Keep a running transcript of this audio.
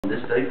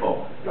This day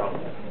forward.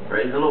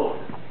 Praise the Lord.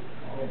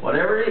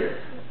 Whatever it is,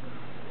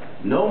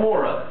 no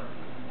more of it.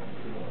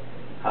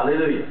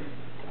 Hallelujah.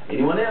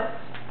 Anyone else?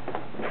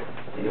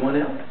 Anyone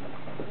else?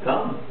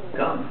 Come.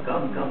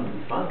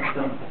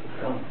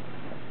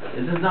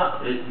 This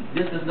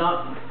is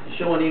not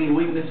showing any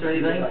weakness or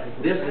anything.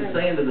 This is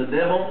saying to the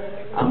devil,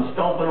 I'm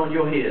stomping on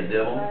your head,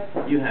 devil.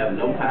 You have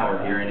no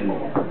power here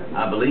anymore.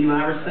 I believe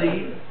I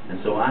receive, and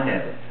so I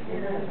have it.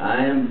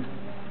 I am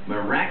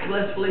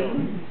miraculously,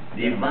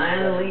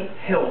 divinely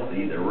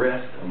healthy the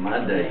rest of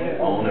my days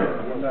on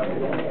earth.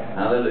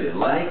 Hallelujah.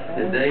 Like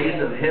the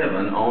days of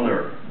heaven on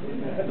earth.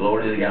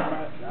 Glory to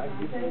God.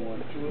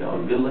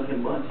 Y'all a good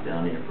looking bunch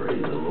down here.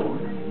 Praise the Lord.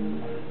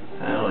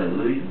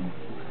 Hallelujah.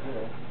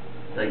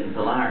 Satan's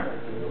a liar.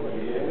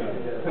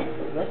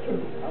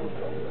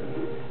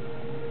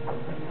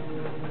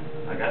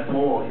 I got some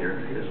oil here.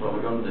 Here's what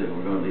we're going to do.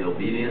 We're going to be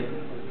obedient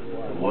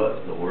to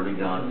what the Word of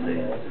God says.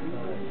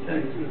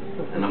 Okay?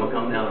 And I'm going to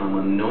come down and I'm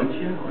going to anoint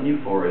you on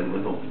your forehead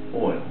with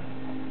oil.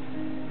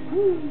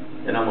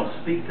 And I'm going to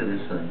speak to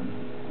this thing,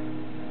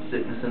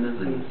 sickness and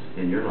disease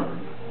in your life.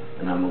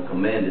 And I'm going to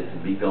command it to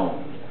be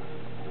gone.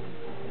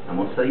 I'm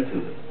going to say to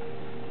it,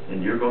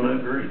 and you're going to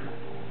agree,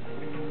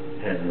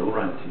 it has no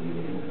right to you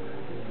anymore.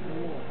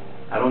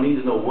 I don't need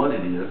to know what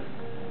it is.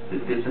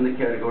 It fits in the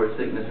category of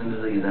sickness and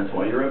disease. That's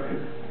why you're up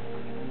here.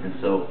 And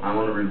so I'm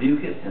going to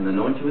rebuke it and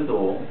anoint you with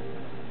oil,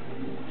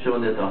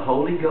 showing that the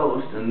Holy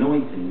Ghost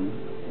anointing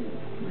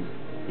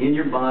is in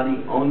your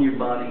body, on your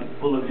body,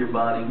 full of your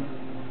body,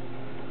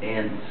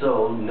 and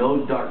so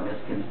no darkness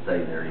can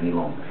stay there any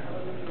longer.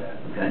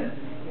 Okay?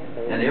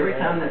 And every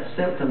time that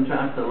symptom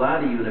tries to lie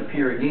to you and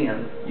appear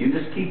again, you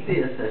just keep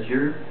this as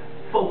your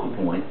focal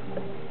point,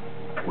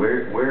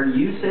 where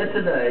you said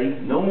today,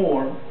 no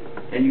more,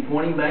 and you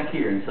point him back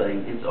here and say,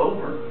 it's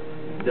over,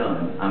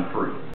 done, I'm free.